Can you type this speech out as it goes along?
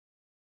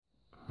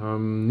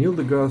Neil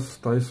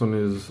deGrasse Tyson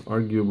is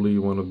arguably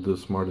one of the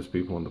smartest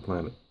people on the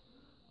planet.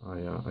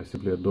 I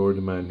simply adore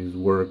the man. His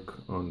work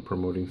on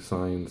promoting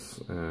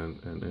science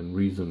and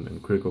reason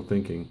and critical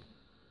thinking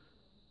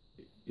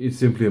is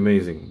simply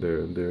amazing.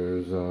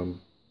 There's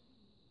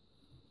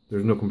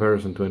no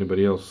comparison to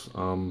anybody else,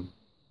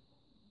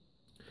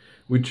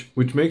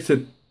 which makes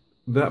it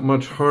that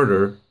much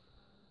harder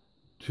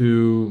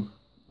to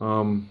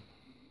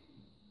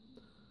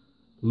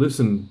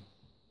listen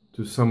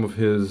to some of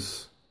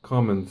his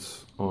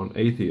comments on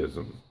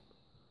atheism.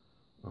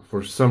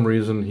 For some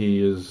reason,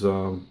 he is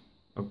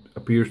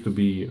appears to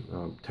be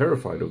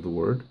terrified of the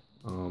word.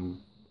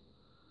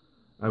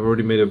 I've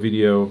already made a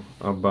video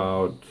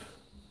about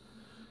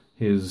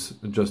his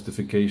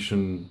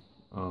justification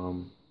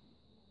of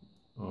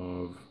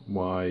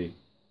why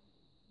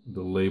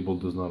the label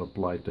does not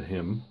apply to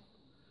him,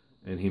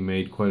 and he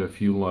made quite a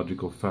few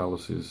logical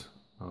fallacies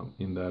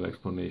in that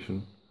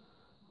explanation,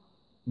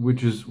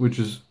 which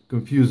is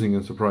confusing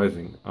and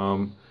surprising.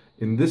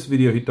 In this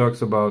video, he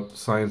talks about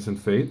science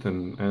and faith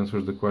and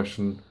answers the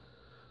question,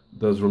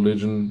 does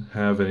religion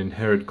have an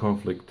inherent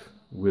conflict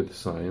with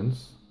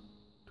science?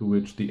 To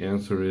which the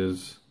answer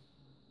is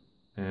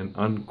an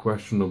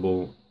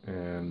unquestionable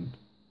and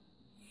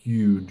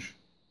huge,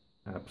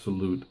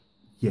 absolute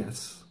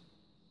yes.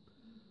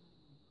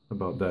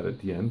 About that at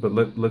the end, but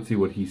let's see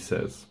what he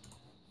says.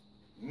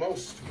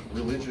 Most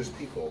religious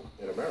people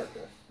in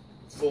America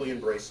fully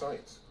embrace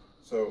science.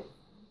 So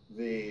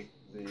the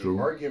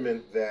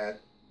argument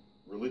that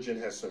religion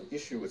has some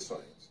issue with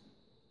science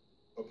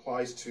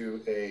applies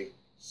to a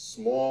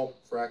small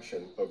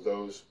fraction of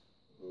those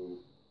who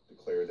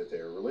declare that they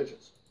are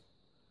religious.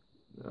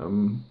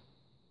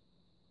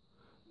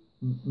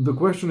 The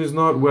question is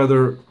not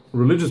whether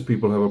religious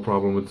people have a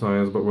problem with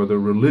science, but whether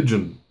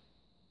religion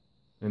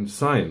and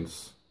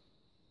science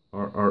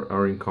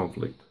are in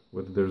conflict,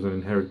 whether there's an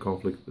inherent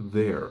conflict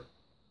there.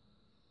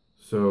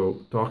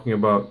 So talking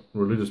about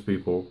religious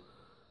people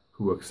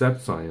who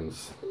accept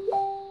science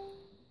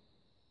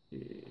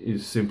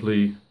is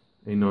simply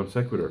a non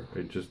sequitur.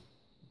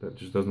 That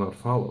just does not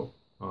follow.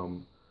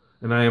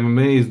 And I am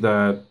amazed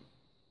that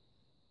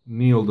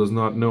Neil does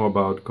not know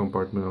about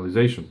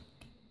compartmentalization.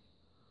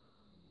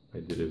 I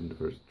did it in the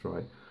first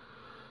try.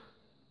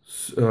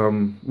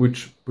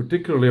 Which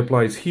particularly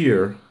applies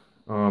here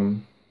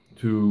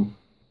to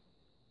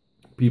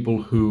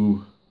people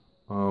who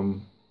are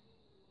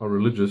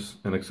religious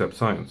and accept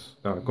science.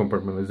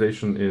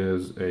 Compartmentalization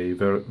is a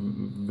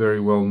very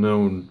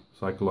well-known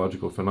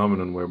psychological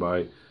phenomenon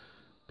whereby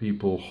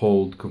people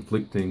hold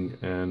conflicting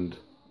and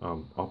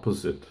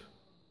opposite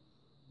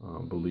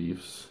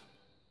beliefs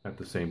at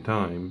the same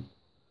time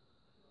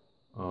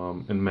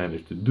and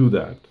manage to do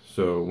that.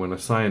 So when a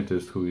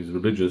scientist who is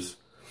religious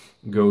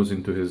goes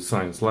into his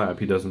science lab,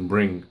 he doesn't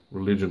bring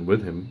religion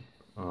with him.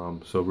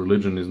 So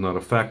religion is not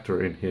a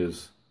factor in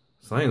his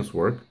science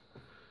work,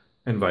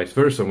 and vice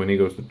versa. When he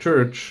goes to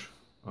church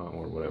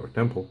or whatever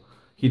temple,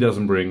 he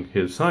doesn't bring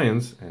his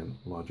science and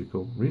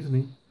logical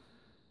reasoning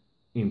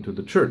into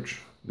the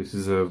church. This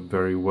is a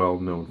very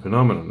well-known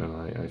phenomenon,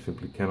 and I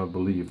simply cannot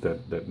believe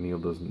that Neil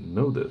doesn't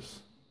know this.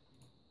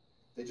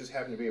 They just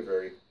happen to be a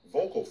very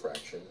vocal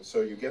fraction,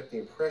 so you get the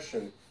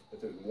impression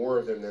that there's more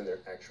of them than there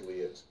actually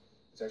is.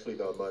 It's actually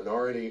the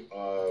minority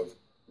of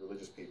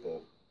religious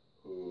people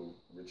who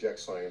reject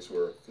science,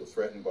 or feel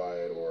threatened by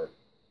it, or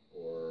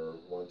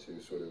want to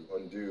sort of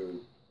undo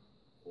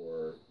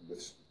or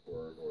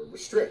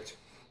restrict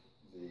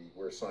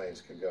where science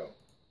can go.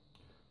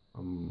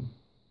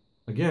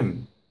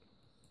 Again,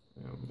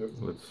 the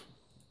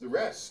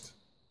rest.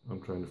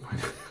 I'm trying to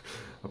find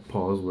a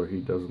pause where he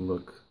doesn't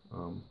look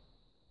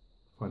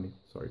funny.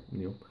 Sorry,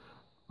 Neil.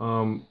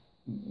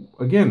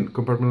 Again,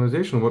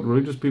 compartmentalization. What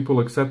religious people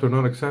accept or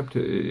not accept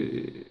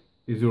is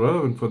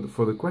irrelevant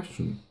for the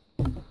question.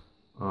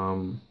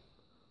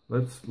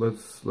 Let's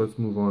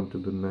move on to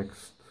the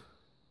next.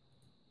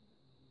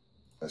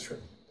 That's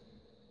right.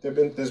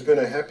 There's been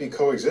a happy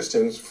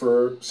coexistence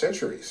for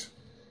centuries,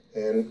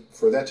 and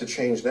for that to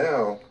change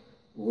now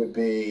would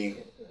be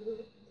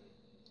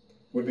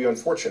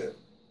unfortunate,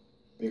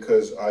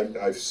 because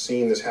I've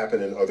seen this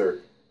happen in other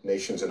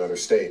nations and other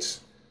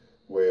states,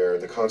 where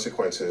the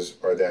consequences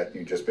are that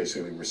you just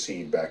basically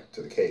recede back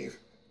to the cave,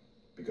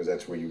 because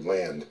that's where you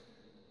land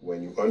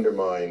when you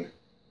undermine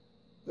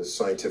the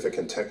scientific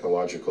and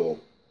technological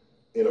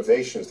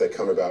innovations that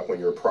come about when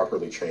you're a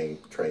properly trained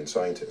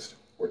scientist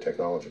or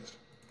technologist.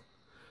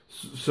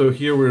 So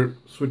here we're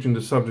switching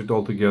the subject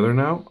altogether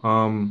now.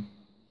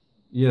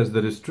 Yes,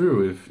 that is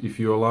true. If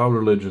you allow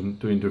religion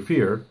to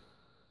interfere,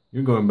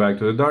 you're going back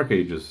to the Dark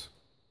Ages.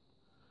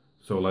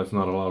 So let's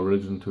not allow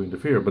religion to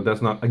interfere. But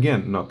that's not,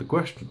 again, not the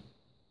question.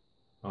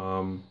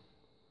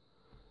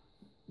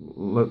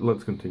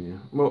 Let's continue.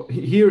 Well,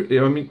 here,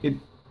 I mean,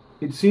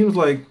 it seems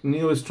like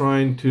Neil is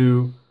trying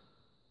to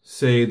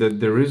say that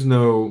there is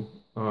no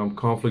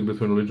conflict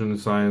between religion and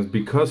science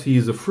because he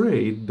is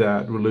afraid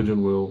that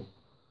religion will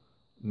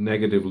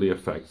negatively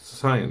affect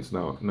science.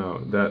 Now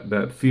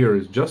that fear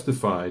is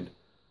justified,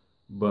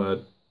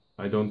 but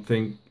I don't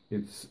think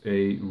it's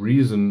a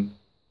reason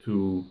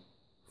to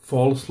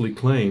falsely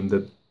claim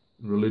that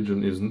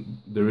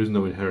religion there is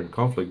no inherent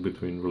conflict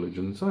between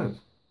religion and science.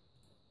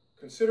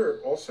 Consider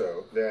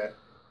also that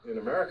in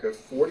America,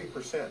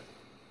 40%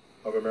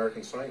 of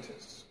American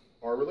scientists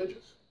are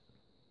religious.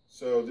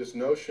 So this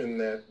notion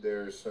that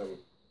there's some,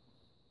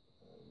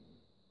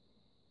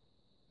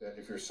 that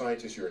if you're a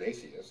scientist, you're an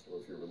atheist, or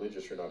if you're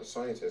religious, you're not a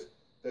scientist,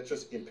 that's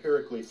just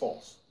empirically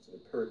false. It's an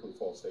empirically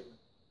false statement.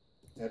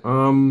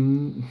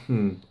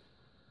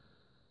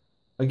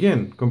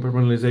 Again,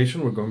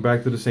 compartmentalization, we're going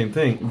back to the same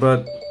thing,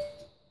 but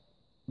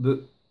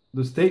the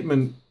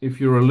statement, if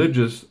you're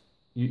religious,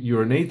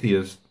 you're an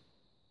atheist,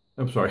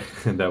 I'm sorry,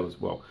 that was,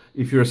 well,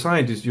 if you're a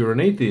scientist, you're an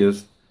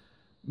atheist,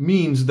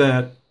 means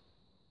that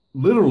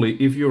literally,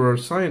 if you're a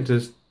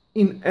scientist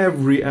in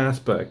every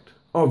aspect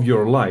of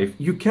your life,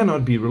 you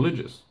cannot be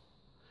religious.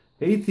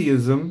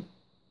 Atheism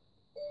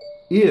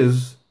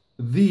is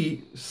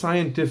the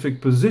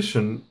scientific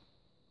position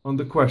on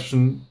the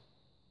question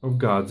of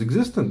God's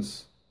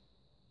existence.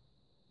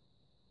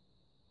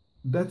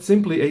 That's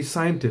simply a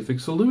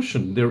scientific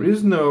solution.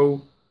 There's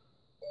not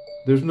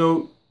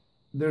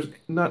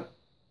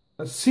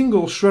a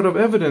single shred of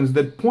evidence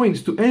that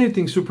points to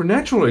anything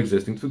supernatural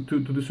existing, to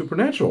the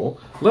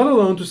supernatural, let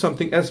alone to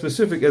something as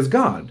specific as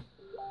God.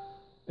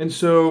 And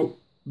so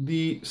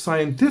the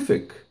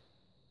scientific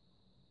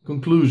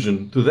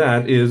conclusion to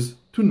that is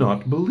to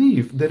not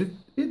believe that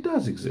it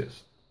does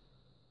exist.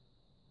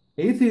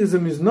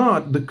 Atheism is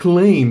not the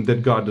claim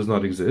that God does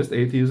not exist.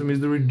 Atheism is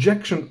the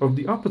rejection of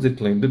the opposite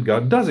claim that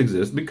God does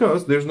exist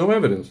because there's no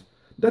evidence.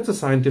 That's a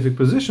scientific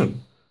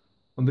position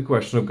on the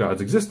question of God's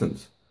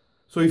existence.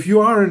 So if you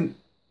are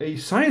a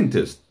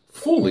scientist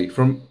fully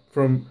from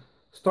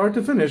start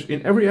to finish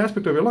in every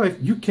aspect of your life,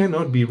 you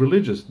cannot be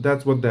religious.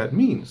 That's what that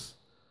means.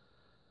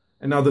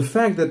 And now the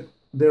fact that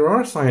there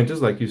are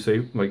scientists, like you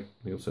say, like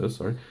Neil says,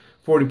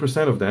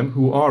 40% of them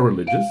who are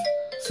religious,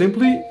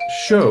 simply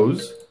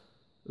shows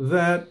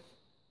that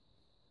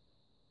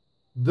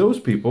those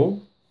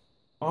people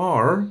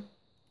are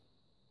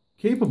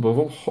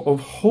capable of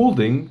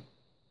holding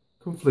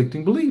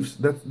conflicting beliefs.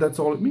 That's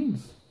all it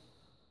means.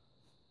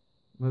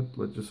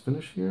 Let's just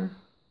finish here.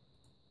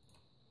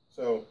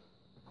 So,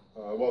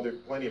 while there are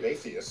plenty of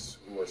atheists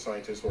who are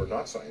scientists or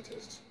not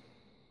scientists,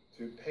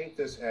 to paint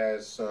this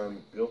as some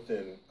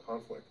built-in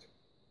conflict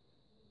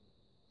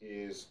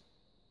is,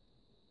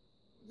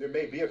 there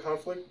may be a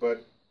conflict,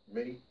 but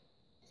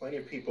plenty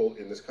of people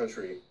in this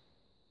country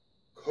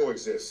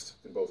coexist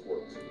in both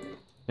worlds.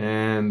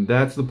 And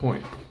that's the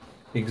point.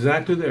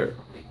 Exactly there.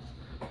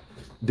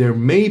 There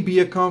may be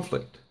a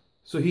conflict.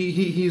 So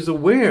he's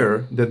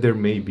aware that there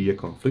may be a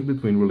conflict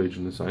between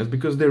religion and science,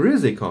 because there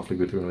is a conflict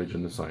between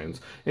religion and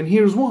science. And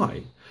here's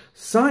why.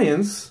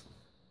 Science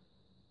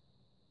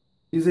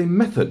is a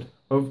method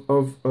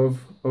of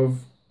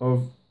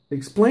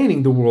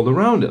explaining the world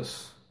around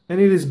us. And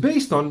it is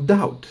based on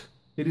doubt.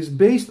 It is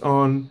based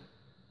on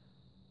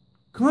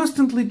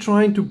constantly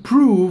trying to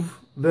prove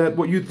that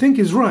what you think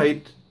is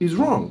right is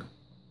wrong.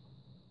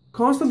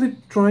 Constantly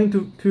trying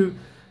to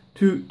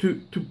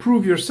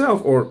prove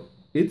yourself or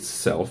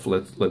itself,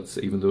 let's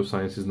say, even though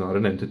science is not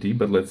an entity,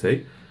 but let's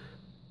say,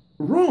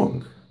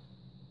 wrong.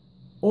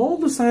 All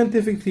the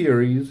scientific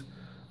theories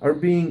are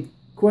being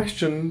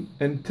questioned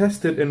and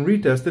tested and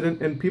retested,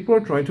 and people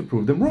are trying to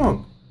prove them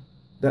wrong.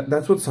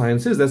 That's what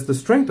science is. That's the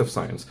strength of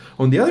science.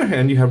 On the other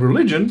hand, you have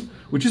religion,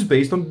 which is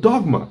based on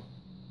dogma,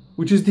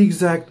 which is the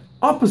exact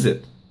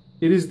opposite.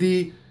 It is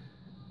the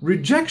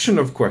rejection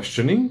of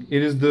questioning.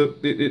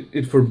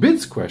 It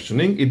forbids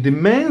questioning. It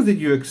demands that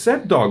you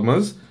accept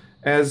dogmas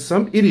as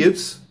some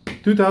idiots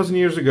 2,000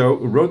 years ago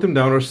wrote them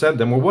down or said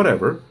them or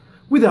whatever,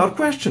 without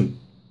question.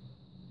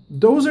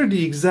 Those are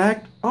the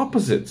exact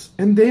opposites,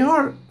 and they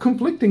are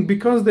conflicting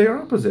because they are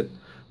opposite.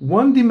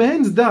 One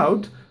demands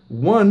doubt,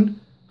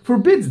 one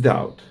forbids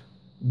doubt.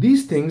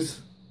 These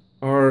things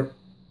are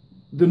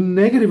the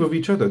negative of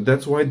each other.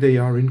 That's why they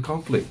are in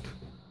conflict.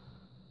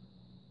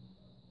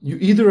 You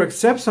either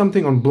accept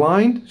something on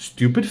blind,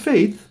 stupid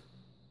faith,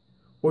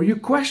 or you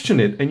question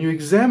it and you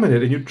examine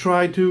it and you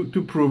try to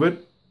prove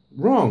it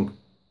wrong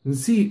and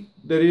see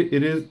that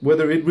it is,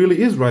 whether it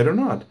really is right or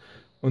not.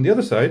 On the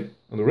other side,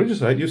 on the religious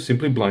side, you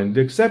simply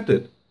blindly accept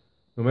it,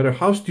 no matter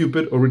how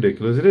stupid or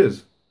ridiculous it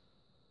is.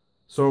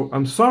 So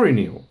I'm sorry,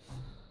 Neil,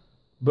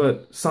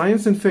 but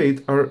science and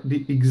faith are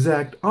the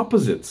exact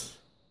opposites,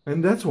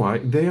 and that's why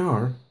they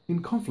are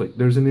in conflict.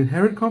 There's an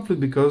inherent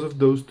conflict because of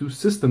those two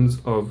systems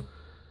of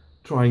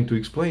trying to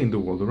explain the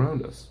world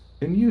around us.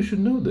 And you should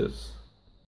know this.